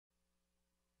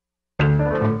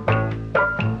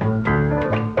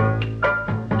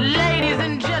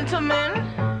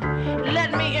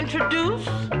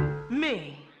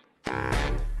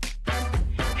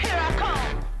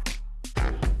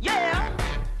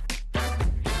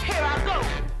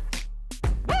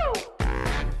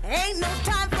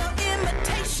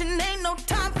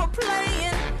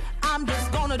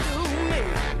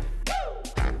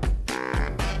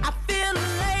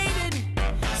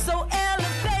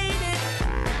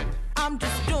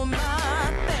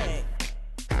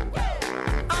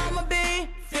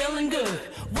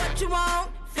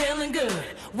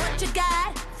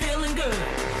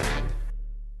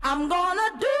I'm gonna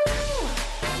do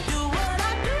what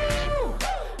I do.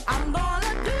 I'm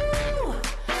gonna do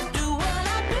what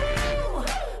I do.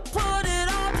 Put it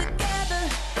all together,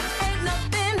 ain't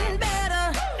nothing better.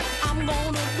 I'm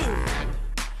gonna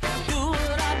do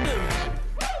what I do.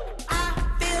 I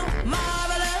feel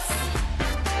marvelous,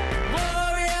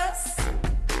 glorious.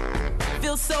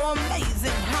 Feel so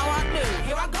amazing how I do.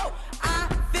 Here I go. I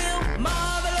feel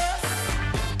marvelous,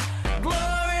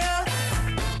 glorious.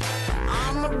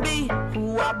 I'ma be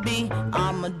who I be.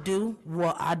 I'ma do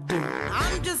what I do.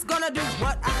 I'm just gonna do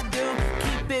what I do.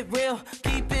 Keep it real,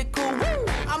 keep it cool. Woo!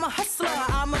 I'm a hustler.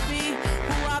 I'ma be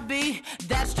who I be.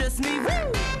 That's just me.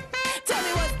 Woo! Tell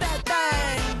me what's that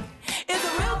thing? It's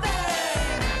a real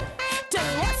thing. Tell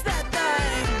me what's that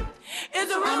thing?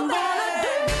 It's a real thing.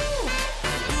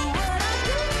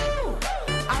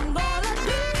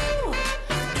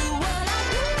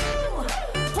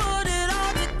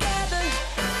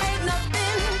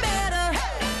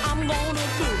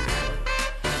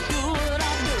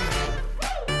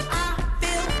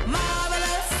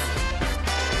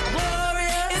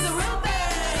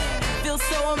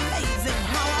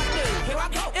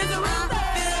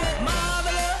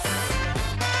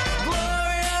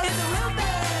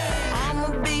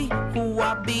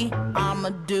 I'ma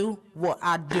do what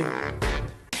I do.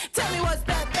 Tell me what's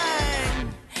that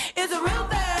thing? It's a real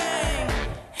thing.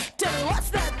 Tell me what's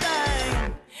that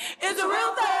thing? It's a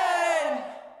real thing.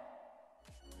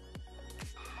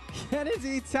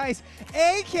 Kennedy Theis,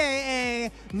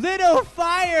 a.k.a. Little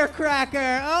Firecracker.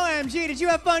 OMG, did you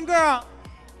have fun, girl?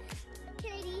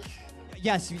 Kennedy.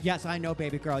 Yes, I know,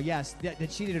 baby girl. Yes,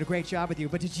 she did a great job with you.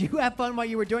 But did you have fun while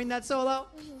you were doing that solo?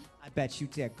 Mm-hmm. I bet you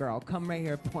did, girl. Come right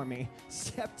here for me.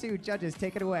 Step 2, judges,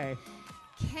 take it away.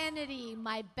 Kennedy,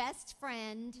 my best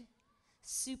friend,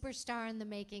 superstar in the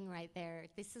making right there.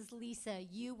 This is Lisa.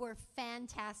 You were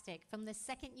fantastic. From the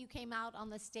second you came out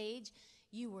on the stage,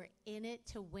 you were in it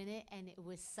to win it, and it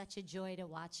was such a joy to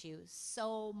watch you.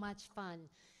 So much fun.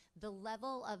 The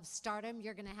level of stardom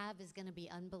you're going to have is going to be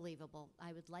unbelievable.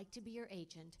 I would like to be your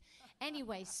agent.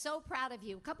 Anyway, so proud of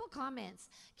you. A couple comments.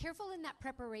 Careful in that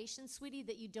preparation, sweetie,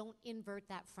 that you don't invert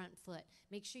that front foot.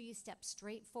 Make sure you step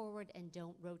straight forward and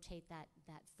don't rotate that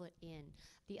foot in.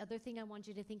 The other thing I want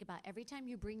you to think about, every time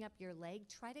you bring up your leg,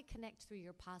 try to connect through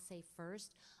your passe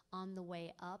first on the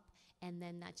way up, and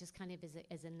then that just kind of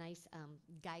is a nice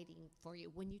guiding for you.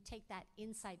 When you take that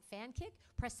inside fan kick,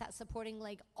 press that supporting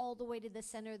leg all the way to the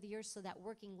center of the earth so that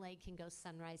working leg can go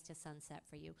sunrise to sunset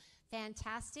for you.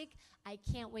 Fantastic. I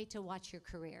can't wait to watch your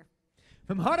career.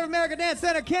 From Heart of America Dance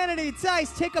Center, Kennedy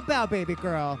Theis, take a bow, baby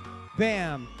girl.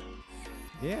 Bam.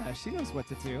 Yeah, she knows what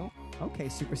to do. Okay,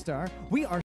 superstar. We are